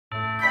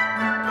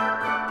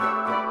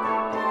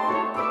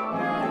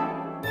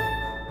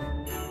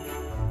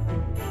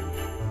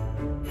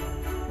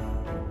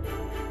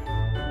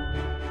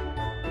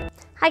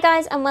Hi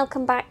guys, and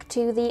welcome back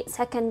to the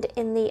second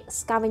in the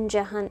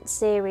scavenger hunt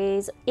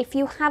series. If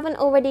you haven't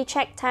already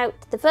checked out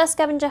the first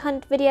scavenger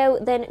hunt video,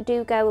 then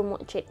do go and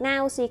watch it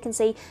now so you can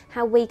see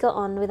how we got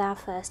on with our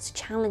first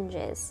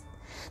challenges.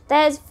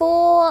 There's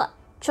 4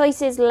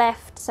 choices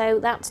left, so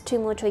that's 2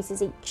 more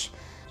choices each.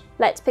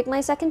 Let's pick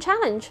my second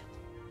challenge.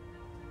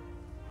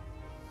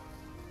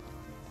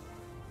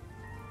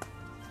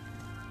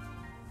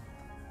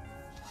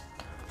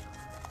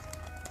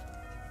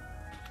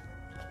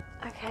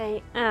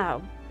 Okay,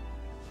 oh.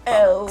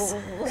 Oh.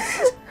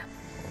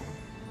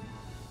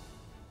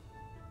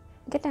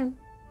 Get down.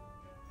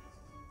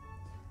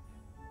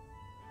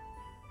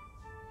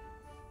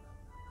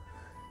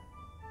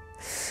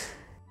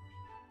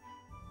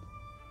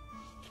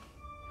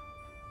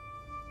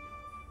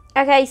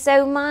 Okay,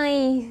 so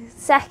my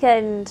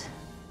second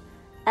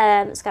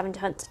scavenger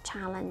hunt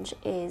challenge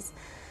is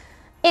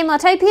in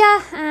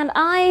Watopia, and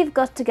I've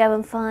got to go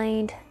and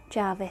find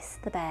Jarvis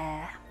the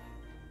bear.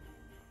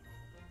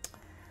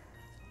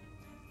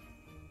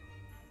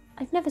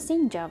 I've never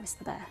seen Jarvis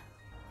the bear.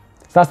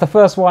 So that's the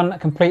first one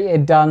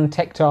completed, done,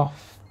 ticked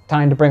off.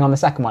 Time to bring on the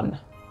second one.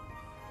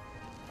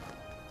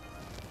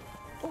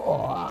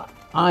 Oh,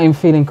 I'm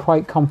feeling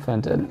quite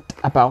confident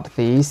about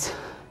these.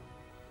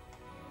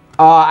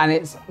 Oh, and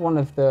it's one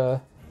of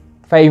the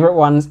favourite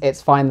ones.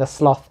 It's find the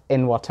sloth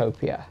in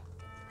Watopia.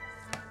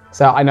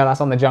 So I know that's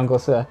on the jungle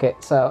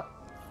circuit, so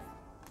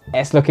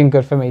it's looking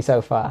good for me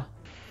so far.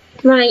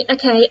 Right,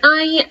 okay,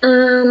 I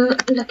am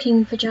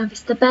looking for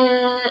Jarvis the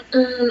bear,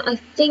 and I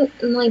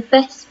think my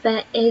best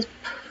bet is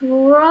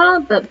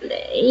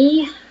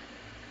probably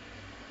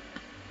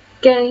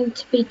going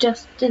to be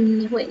just in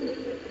the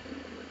wind.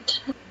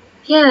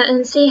 Yeah,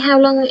 and see how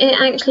long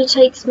it actually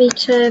takes me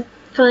to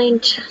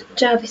find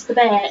Jarvis the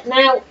bear.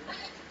 Now,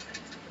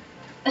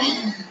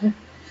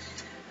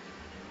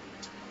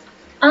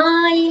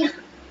 I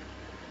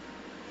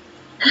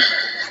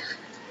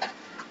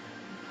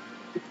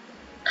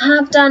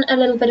have done a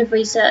little bit of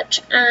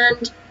research,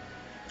 and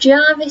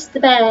Jarvis the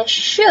bear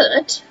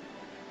should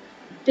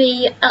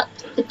be up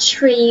the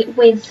tree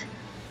with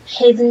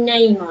his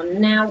name on.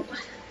 Now,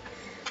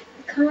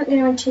 I can't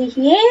guarantee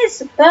he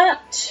is,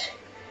 but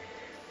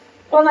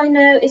all I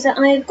know is that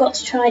I've got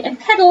to try and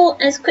pedal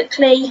as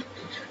quickly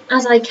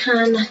as I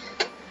can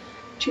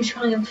to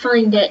try and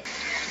find it.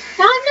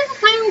 Now, I've never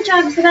found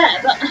Jarvis the bear,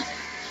 but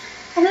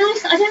I'll be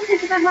honest, I don't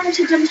think I've ever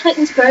actually done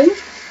Titan's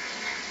Grove.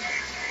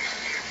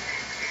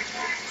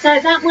 So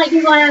that might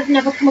be why I've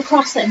never come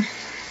across him.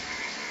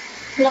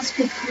 Lots of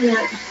people coming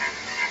out.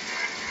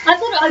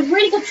 I've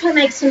really got to try and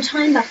make some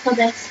time back for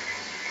this.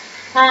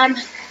 Oh,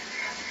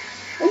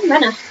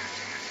 runner.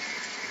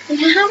 If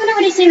you haven't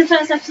already seen the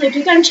first episode,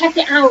 do go and check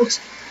it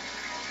out.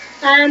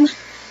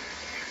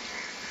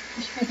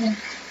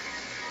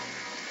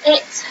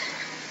 It's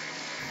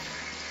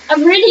a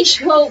really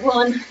short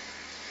one,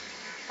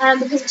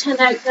 because it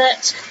turned out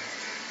that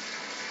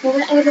we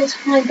were able to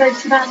find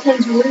both of our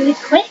things really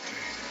quick.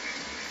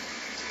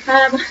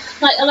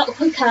 Like a lot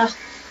quicker than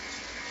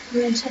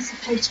we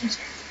anticipated.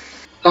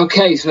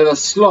 Okay, so the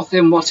sloth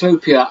in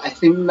Watopia, I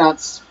think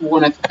that's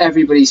one of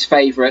everybody's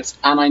favourites,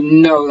 and I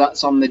know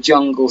that's on the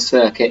jungle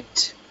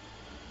circuit.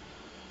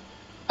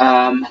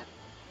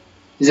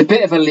 There's a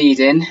bit of a lead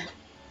in,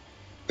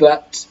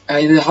 but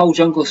the whole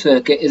jungle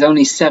circuit is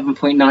only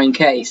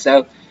 7.9k,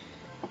 so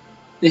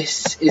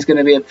this is going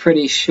to be a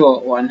pretty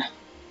short one.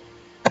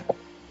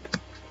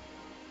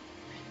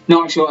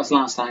 Not as short as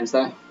last time's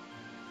though.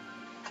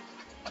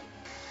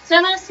 So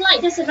I'm at a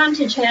slight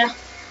disadvantage here,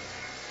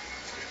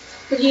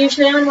 because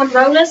usually I'm on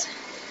rollers,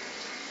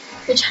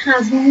 which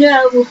has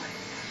no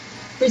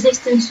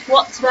resistance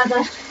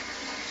whatsoever.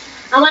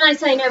 And when I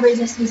say no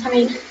resistance, I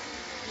mean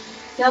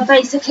you're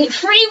basically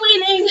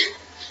freewheeling.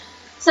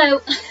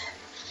 So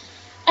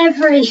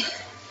every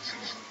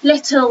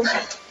little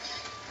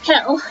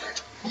hill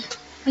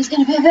is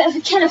going to be a bit of a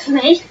killer for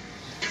me.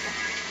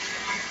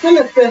 Oh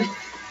look, the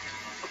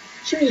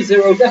trees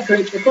are all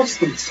decorated for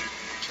Christmas.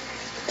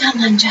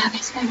 Come on,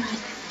 Jarvis, go right.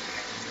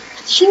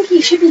 I think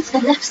you should be to the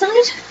left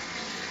side.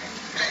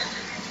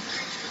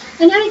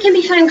 I know it can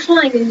be found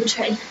climbing the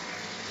tree.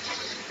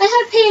 I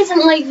hope he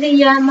isn't like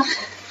the,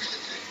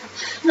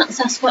 not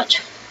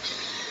Sasquatch.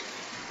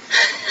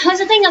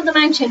 There's a thing up the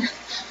mountain.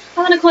 I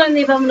want to call him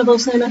the abominable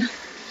snowman.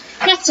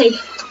 Yeti.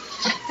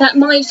 That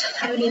might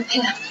only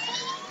appear.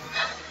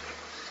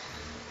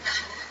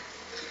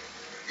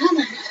 Come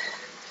on.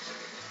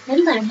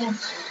 Little downhill.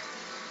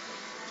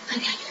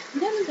 Okay,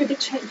 we're going under a big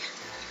tree.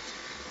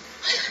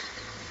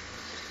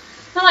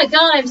 Oh my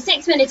god, I'm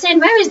 6 minutes in.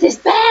 Where is this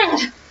bear?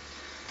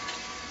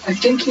 I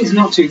think he's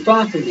not too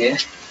far from here,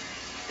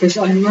 because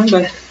I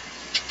remember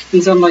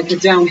he's on like a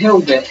downhill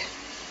bit.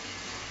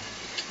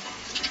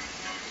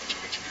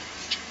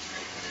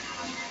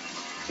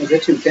 A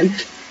bit too thin.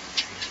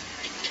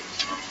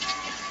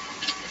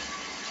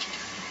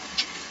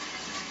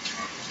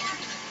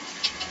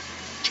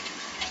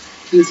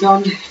 He's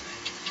on,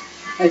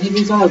 I think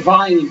he's on a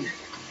vine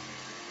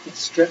that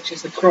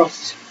stretches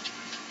across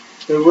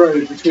the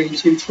road between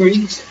 2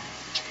 trees.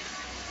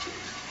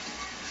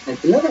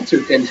 Like the leather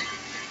token.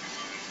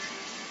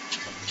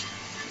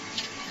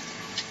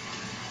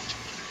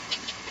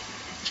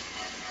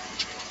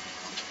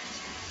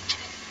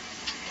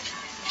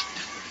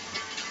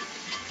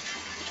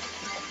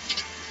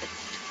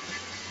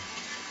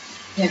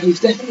 Yeah,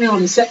 he's definitely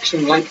on a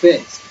section like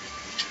this.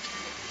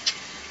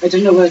 I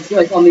don't know whether it's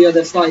like on the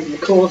other side of the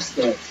course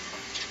though.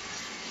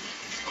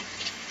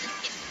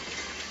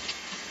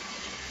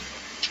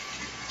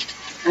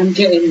 I'm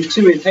getting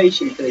too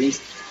impatient for these.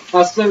 I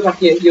was so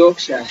lucky at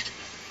Yorkshire.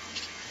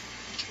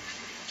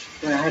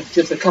 Where I had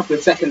just a couple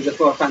of seconds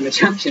before I found the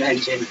traction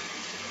engine.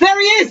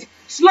 There he is!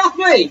 Sloth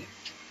me!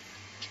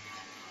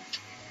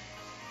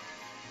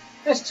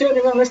 Let's turn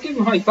around, let's give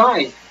him a high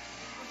five.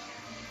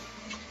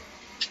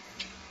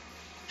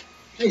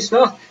 Hey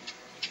Sloth.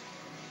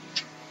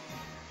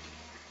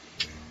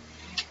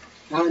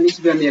 Now I need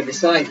to be on the other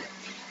side.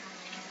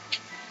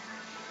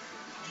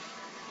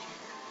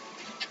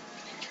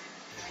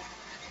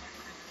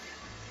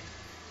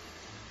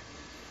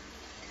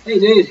 Hey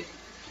dude.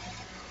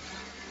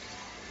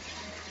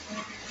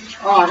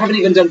 Oh, I haven't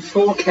even done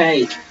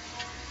 4K.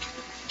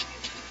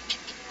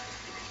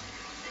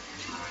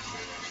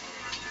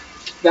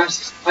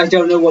 I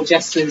don't know what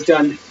Jessica's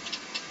done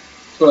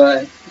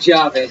for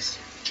Jarvis,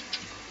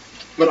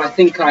 but I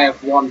think I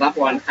have won that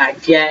one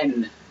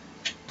again.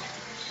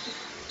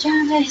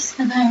 Jarvis,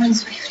 the bear on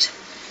Zwift.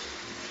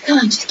 Come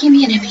on, just give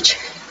me an image.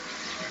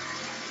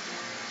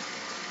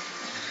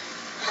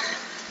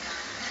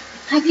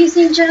 Have you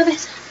seen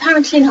Jarvis?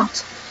 Apparently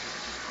not.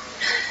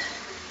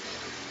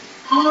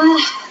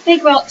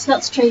 Big rocks,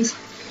 lots of trees.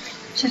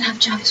 Should have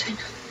Jarvis win.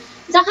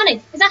 Is that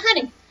honey? Is that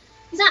honey?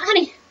 Is that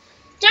honey?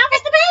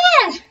 Jarvis the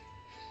bear!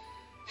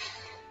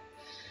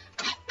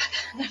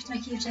 I'm gonna have to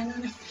make a U-turn,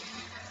 aren't I?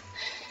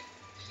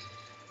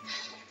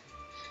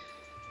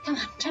 Come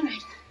on, turn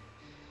right.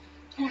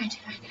 Turn right,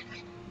 turn right, turn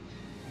right.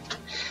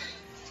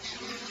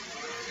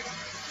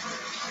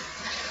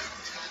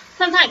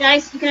 Fun fact,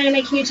 guys, you can only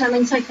make a U-turn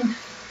when cycling.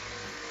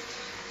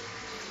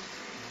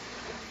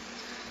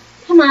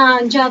 Come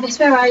on, Jarvis,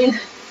 where are you?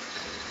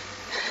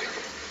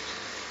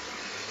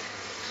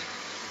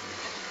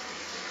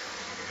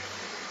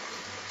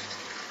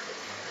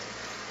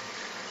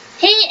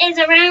 He is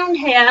around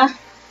here.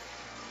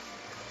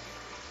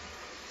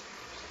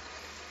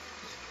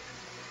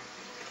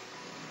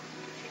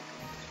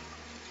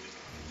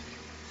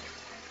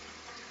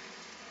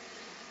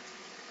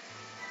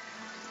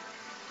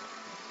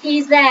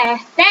 He's there.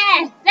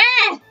 There's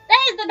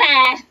the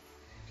bear.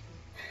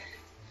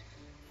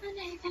 Oh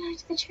no, he fell out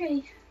of the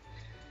tree.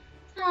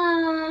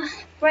 Ah,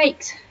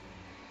 brakes.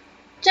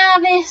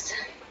 Jarvis,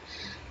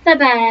 the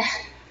bear.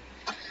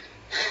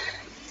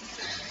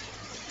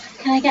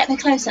 Can I get a bit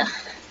closer?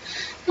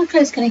 How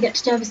close can I get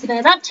to Jarvis the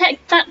bear? That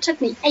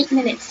took me 8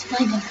 minutes to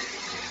find him.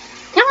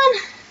 Come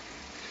on.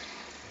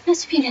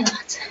 Let's be little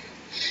lads.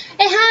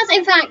 It has,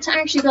 in fact,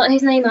 actually got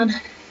his name on.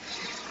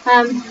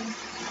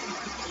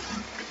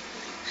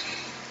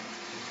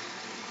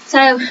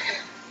 So,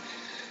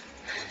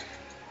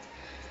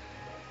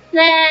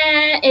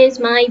 there is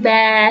my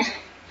bear.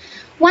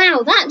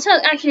 Wow, that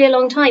took actually a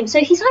long time. So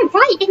he's like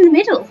right in the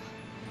middle.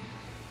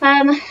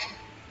 I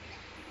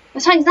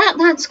think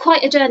that's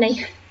quite a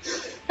journey.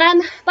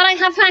 But I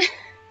have found,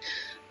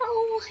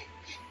 oh,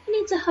 he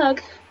needs a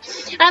hug.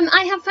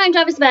 I have found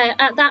Jarvis the bear.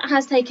 That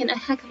has taken a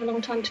heck of a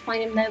long time to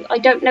find him though. I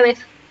don't know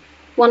if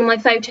one of my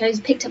photos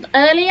picked up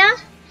earlier.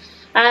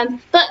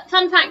 But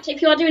fun fact,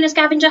 if you are doing a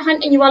scavenger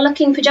hunt and you are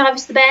looking for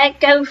Jarvis the bear,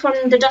 go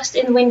from the dust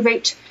in the wind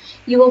route.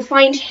 You will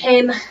find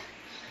him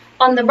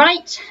on the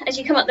right as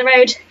you come up the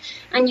road,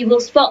 and you will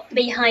spot the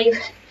beehive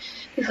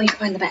before you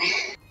find the bear.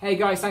 Hey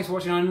guys, thanks for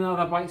watching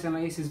another Bikes and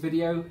Laces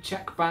video.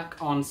 Check back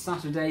on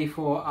Saturday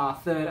for our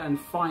third and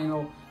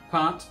final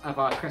part of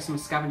our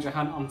Christmas scavenger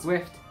hunt on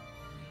Zwift.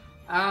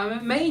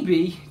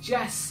 Maybe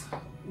Jess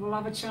will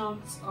have a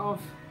chance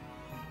of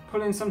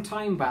pulling some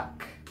time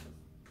back.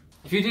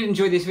 If you did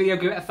enjoy this video,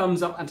 give it a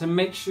thumbs up, and to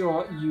make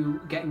sure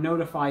you get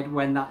notified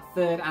when that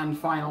third and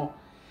final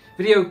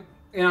video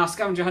in our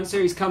scavenger hunt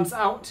series comes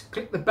out,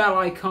 click the bell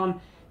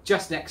icon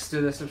just next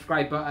to the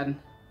subscribe button,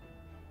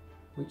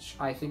 which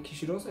I think you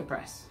should also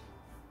press.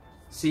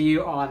 See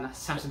you on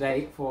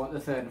Saturday for the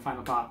third and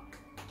final part.